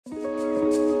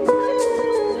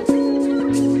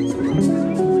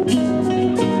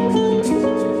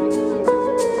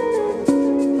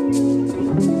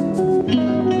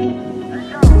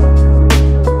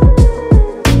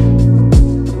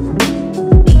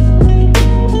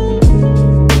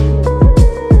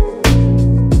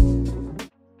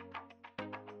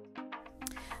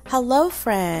Hello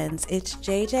friends, it's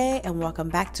JJ and welcome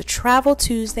back to Travel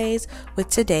Tuesdays with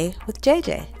Today with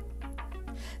JJ.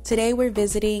 Today we're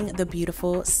visiting the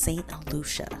beautiful St.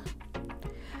 Lucia.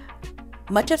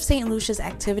 Much of St. Lucia's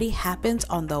activity happens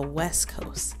on the west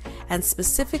coast and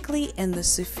specifically in the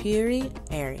Soufriere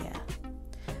area.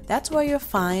 That's where you'll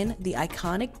find the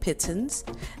iconic pitons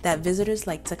that visitors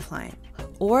like to climb,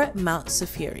 or Mount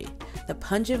Soufriere, the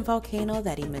pungent volcano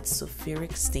that emits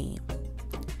sulfuric steam.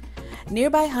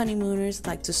 Nearby honeymooners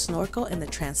like to snorkel in the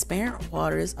transparent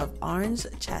waters of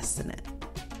AnseChastanetSt.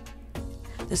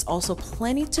 There's also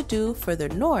plenty to do further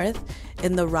north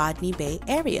in the Rodney Bay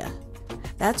area.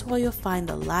 That's where you'll find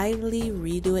the lively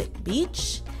Redoit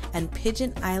Beach and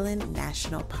Pigeon Island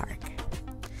National Park.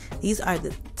 These are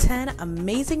the 10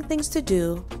 amazing things to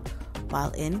do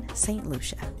while in St.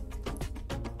 Lucia.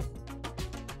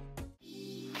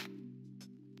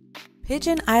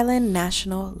 Pigeon Island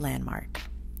National Landmark.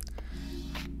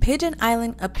 Pigeon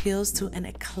Island appeals to an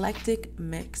eclectic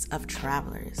mix of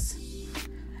travelers.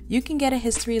 You can get a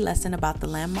history lesson about the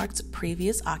landmark's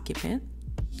previous occupant,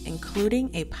 including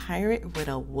a pirate with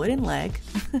a wooden leg,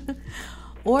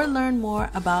 or learn more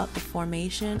about the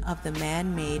formation of the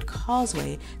man-made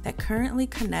causeway that currently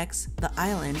connects the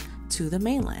island to the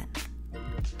mainland.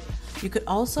 You could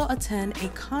also attend a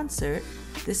concert.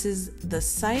 This is the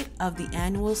site of the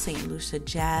annual St. Lucia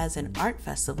Jazz and Art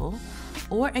Festival,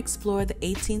 or explore the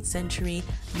 18th century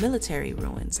military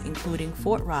ruins, including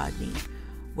Fort Rodney,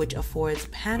 which affords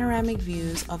panoramic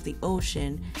views of the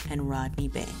ocean and Rodney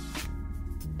Bay.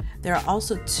 There are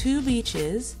also 2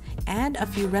 beaches and a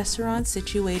few restaurants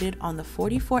situated on the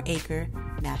 44-acre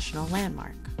national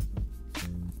landmark.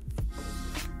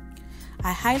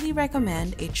 I highly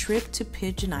recommend a trip to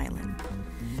Pigeon Island.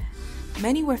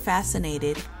 Many were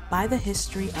fascinated by the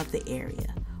history of the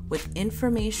area, with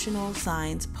informational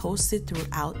signs posted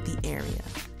throughout the area.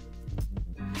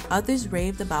 Others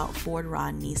raved about Fort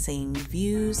Rodney, saying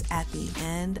views at the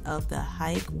end of the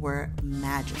hike were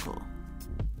magical.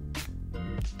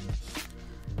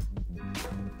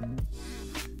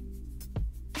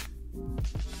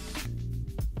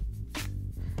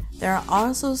 There are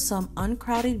also some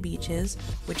uncrowded beaches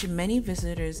which many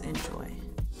visitors enjoy.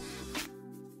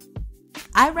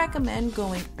 I recommend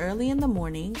going early in the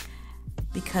morning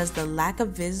because the lack of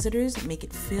visitors make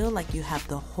it feel like you have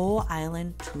the whole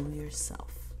island to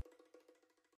yourself.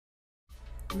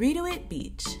 Redoit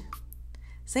Beach.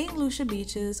 St. Lucia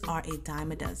beaches are a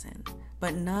dime a dozen,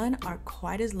 but none are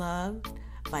quite as loved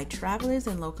by travelers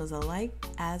and locals alike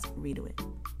as Redoit.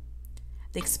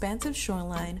 The expansive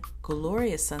shoreline,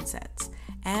 glorious sunsets,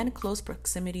 and close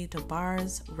proximity to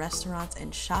bars, restaurants,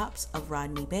 and shops of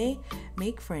Rodney Bay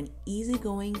make for an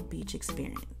easygoing beach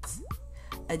experience.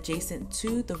 Adjacent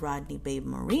to the Rodney Bay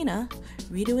Marina,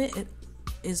 Redoit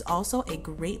is also a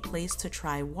great place to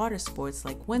try water sports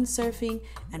like windsurfing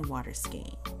and water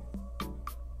skiing.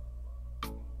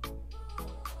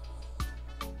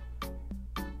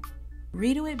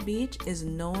 Redoit Beach is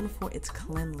known for its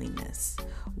cleanliness,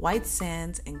 white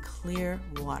sands, and clear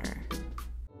water.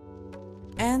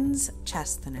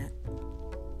 AnseChastanetSt.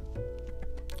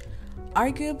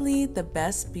 Arguably the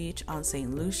best beach on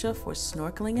St. Lucia for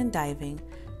snorkeling and diving,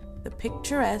 the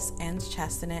picturesque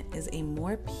AnseChastanetSt is a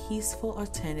more peaceful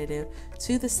alternative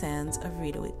to the sands of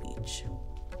Redoit Beach.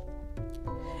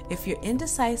 If you're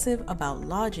indecisive about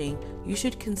lodging, you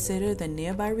should consider the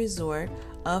nearby resort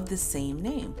of the same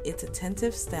name, its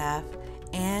attentive staff,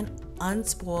 and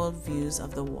unspoiled views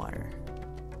of the water.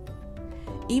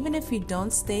 Even if you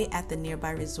don't stay at the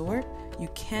nearby resort, you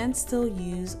can still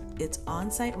use its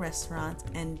on-site restaurants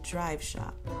and drive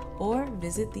shop, or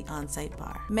visit the on-site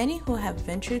bar. Many who have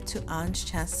ventured to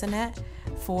AnseChastanetSt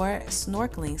for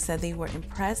snorkeling said they were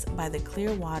impressed by the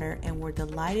clear water and were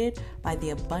delighted by the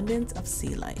abundance of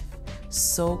sea life,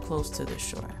 so close to the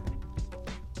shore.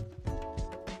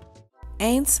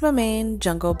 AnseChastanetSt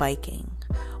jungle biking.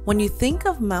 When you think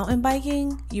of mountain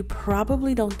biking, you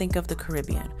probably don't think of the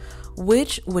Caribbean,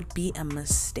 which would be a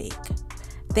mistake.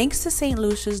 Thanks to St.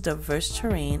 Lucia's diverse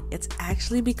terrain, it's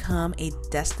actually become a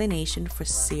destination for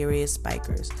serious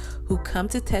bikers who come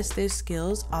to test their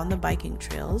skills on the biking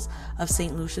trails of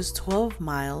St. Lucia's 12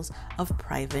 miles of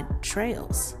private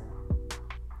trails.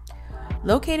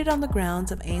 Located on the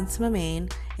grounds of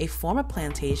AnseChastanetSt, a former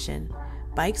plantation,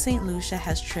 Bike St. Lucia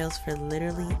has trails for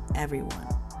literally everyone,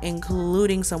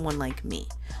 including someone like me,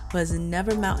 who has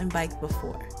never mountain biked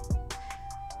before.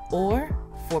 Or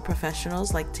for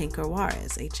professionals like Tinker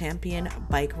Juarez, a champion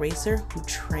bike racer who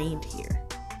trained here.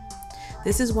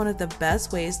 This is one of the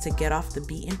best ways to get off the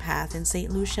beaten path in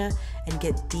St. Lucia and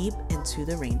get deep into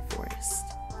the rainforest.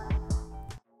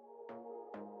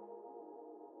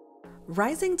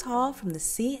 Rising tall from the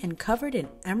sea and covered in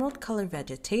emerald-colored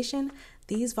vegetation,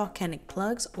 these volcanic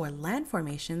plugs or land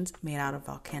formations made out of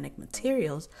volcanic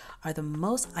materials are the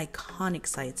most iconic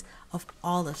sites of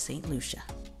all of St. Lucia.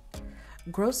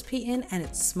 Gros Piton and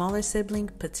its smaller sibling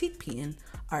Petit Piton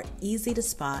are easy to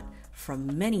spot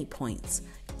from many points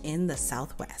in the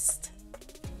southwest.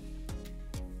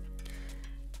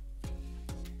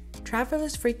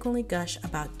 Travelers frequently gush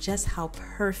about just how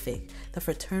perfect the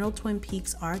fraternal Twin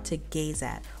Peaks are to gaze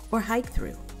at or hike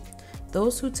through.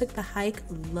 Those who took the hike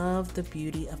loved the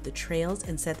beauty of the trails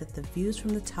and said that the views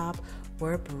from the top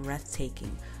were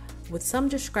breathtaking, with some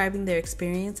describing their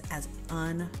experience as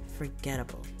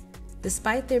unforgettable.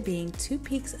 Despite there being 2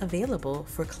 peaks available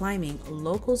for climbing,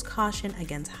 locals caution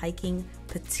against hiking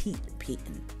Petit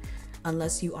Piton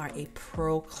unless you are a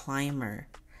pro climber,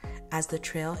 as the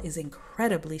trail is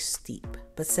incredibly steep,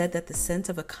 but said that the sense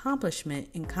of accomplishment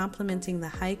in complementing the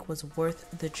hike was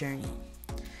worth the journey.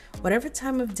 Whatever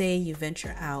time of day you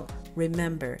venture out,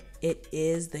 remember it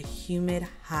is the humid,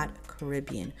 hot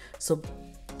Caribbean, so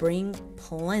bring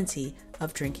plenty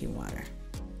of drinking water.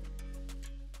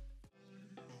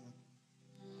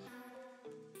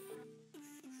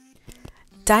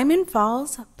 Diamond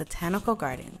Falls Botanical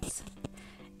Gardens.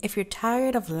 If you're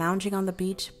tired of lounging on the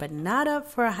beach but not up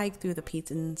for a hike through the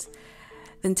Pitons,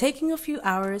 then taking a few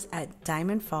hours at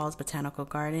Diamond Falls Botanical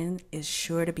Garden is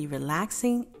sure to be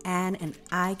relaxing and an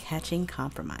eye-catching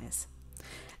compromise.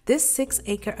 This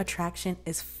 6-acre attraction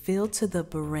is filled to the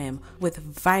brim with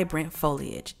vibrant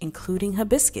foliage, including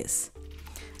hibiscus.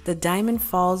 The Diamond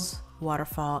Falls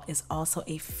waterfall is also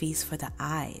a feast for the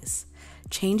eyes,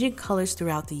 changing colors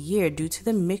throughout the year due to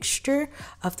the mixture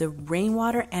of the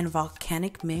rainwater and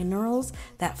volcanic minerals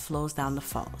that flows down the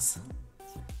falls.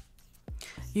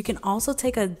 You can also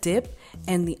take a dip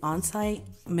in the on-site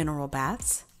mineral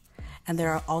baths, and there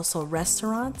are also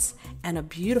restaurants and a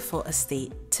beautiful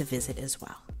estate to visit as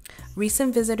well.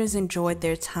 Recent visitors enjoyed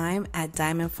their time at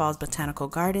Diamond Falls Botanical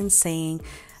Gardens, saying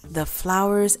the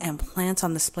flowers and plants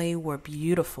on display were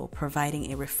beautiful,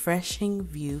 providing a refreshing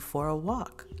view for a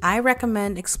walk. I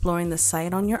recommend exploring the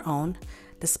site on your own,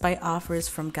 despite offers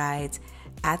from guides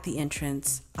at the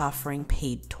entrance offering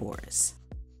paid tours.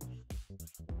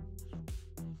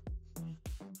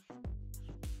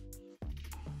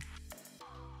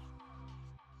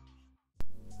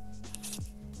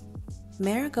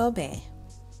 Marigot Bay.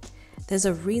 There's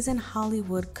a reason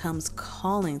Hollywood comes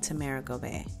calling to Marigot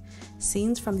Bay.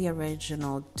 Scenes from the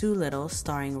original Dolittle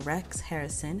starring Rex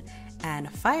Harrison and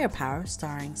Firepower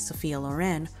starring Sophia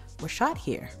Loren were shot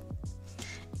here.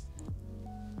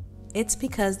 It's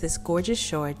because this gorgeous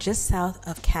shore just south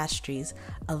of Castries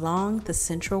along the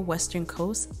central western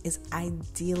coast is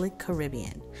idyllic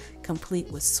Caribbean, complete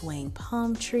with swaying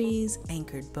palm trees,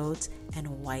 anchored boats, and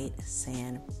white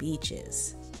sand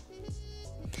beaches.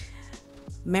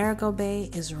 Marigot Bay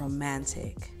is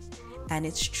romantic, and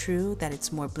it's true that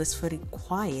it's more blissfully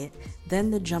quiet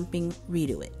than the jumping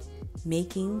Redoit,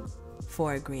 making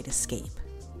for a great escape.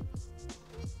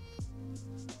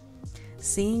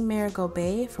 Seeing Marigot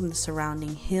Bay from the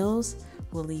surrounding hills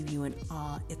will leave you in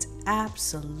awe. It's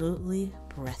absolutely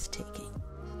breathtaking.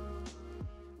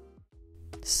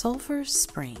 Sulphur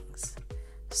Springs.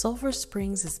 Sulphur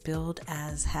Springs is billed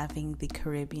as having the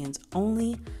Caribbean's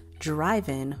only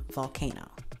drive-in volcano,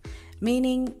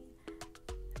 meaning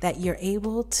that you're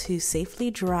able to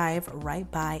safely drive right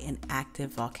by an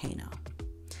active volcano.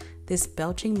 This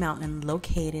belching mountain,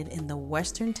 located in the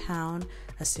western town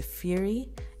of Sefiri,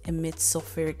 emits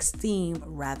sulfuric steam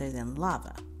rather than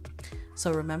lava.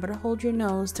 So remember to hold your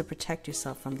nose to protect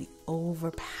yourself from the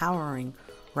overpowering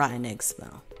rotten egg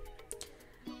smell.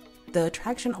 The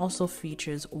attraction also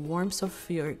features warm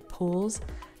sulfuric pools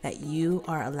that you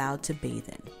are allowed to bathe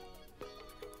in.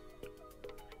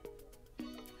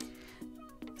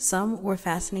 Some were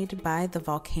fascinated by the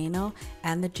volcano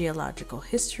and the geological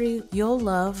history. You'll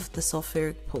love the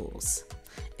sulfuric pools.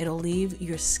 It'll leave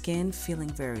your skin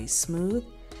feeling very smooth,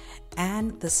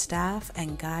 and the staff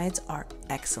and guides are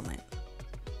excellent.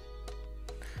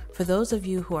 For those of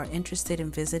you who are interested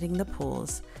in visiting the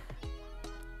pools,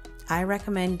 I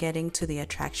recommend getting to the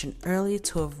attraction early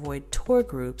to avoid tour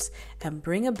groups and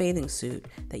bring a bathing suit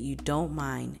that you don't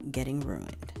mind getting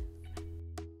ruined.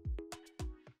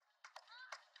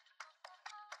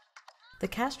 The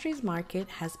Castries Market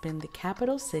has been the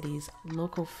capital city's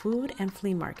local food and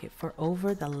flea market for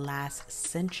over the last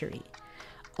century.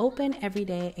 Open every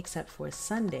day except for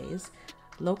Sundays,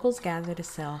 locals gather to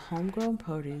sell homegrown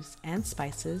produce and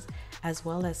spices, as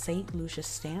well as St. Lucia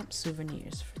stamp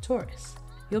souvenirs for tourists.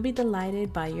 You'll be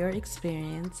delighted by your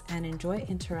experience and enjoy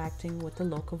interacting with the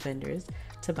local vendors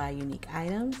to buy unique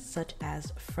items such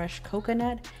as fresh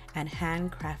coconut and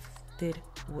handcrafted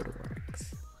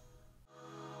woodworks.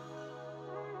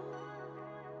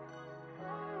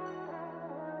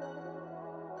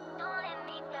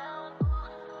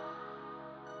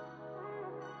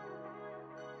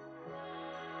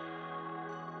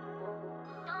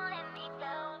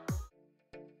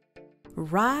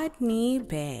 Rodney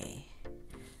Bay.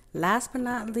 Last but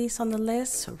not least on the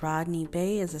list, Rodney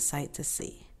Bay is a sight to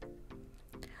see.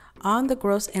 On the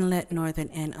Gross Inlet northern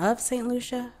end of St.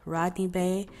 Lucia, Rodney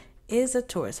Bay is a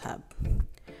tourist hub.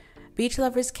 Beach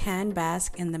lovers can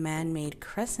bask in the man-made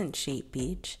crescent-shaped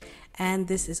beach, and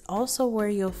this is also where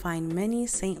you'll find many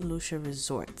St. Lucia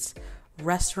resorts,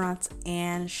 restaurants,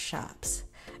 and shops.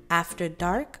 After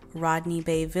dark, Rodney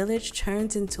Bay Village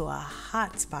turns into a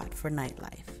hotspot for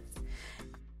nightlife.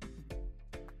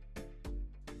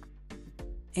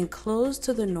 Enclosed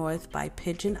to the north by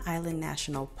Pigeon Island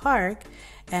National Park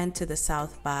and to the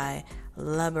south by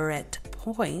Labarette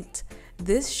Point,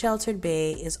 this sheltered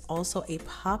bay is also a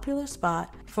popular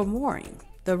spot for mooring.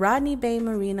 The Rodney Bay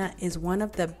Marina is one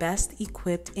of the best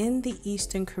equipped in the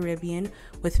Eastern Caribbean,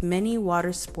 with many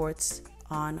water sports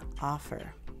on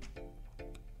offer.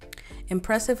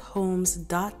 Impressive homes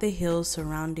dot the hills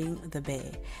surrounding the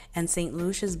bay, and St.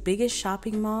 Lucia's biggest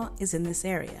shopping mall is in this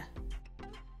area.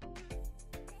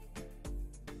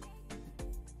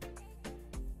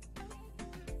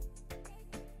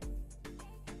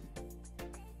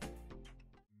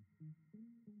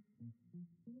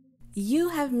 You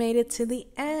have made it to the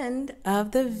end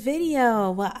of the video.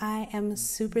 Well, I am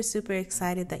super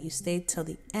excited that you stayed till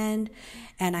the end,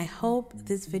 and I hope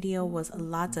this video was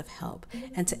lots of help.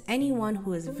 And to anyone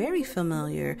who is very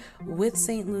familiar with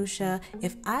St. Lucia,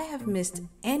 if I have missed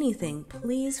anything,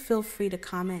 please feel free to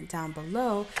comment down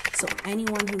below so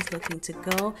anyone who's looking to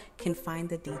go can find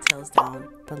the details down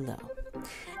below.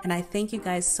 And I thank you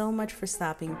guys so much for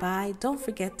stopping by. Don't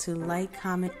forget to like,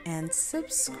 comment, and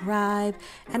subscribe.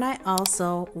 And I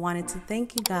also wanted to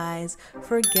thank you guys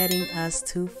for getting us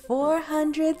to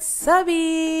 400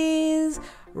 subbies.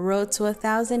 Road to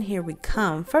 1,000, here we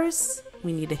come. First,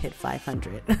 we need to hit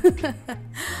 500.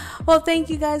 Well, thank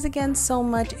you guys again so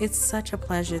much. It's such a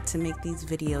pleasure to make these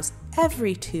videos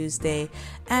every Tuesday.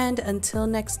 And until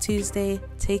next Tuesday,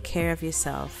 take care of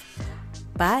yourself.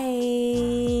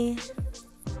 Bye.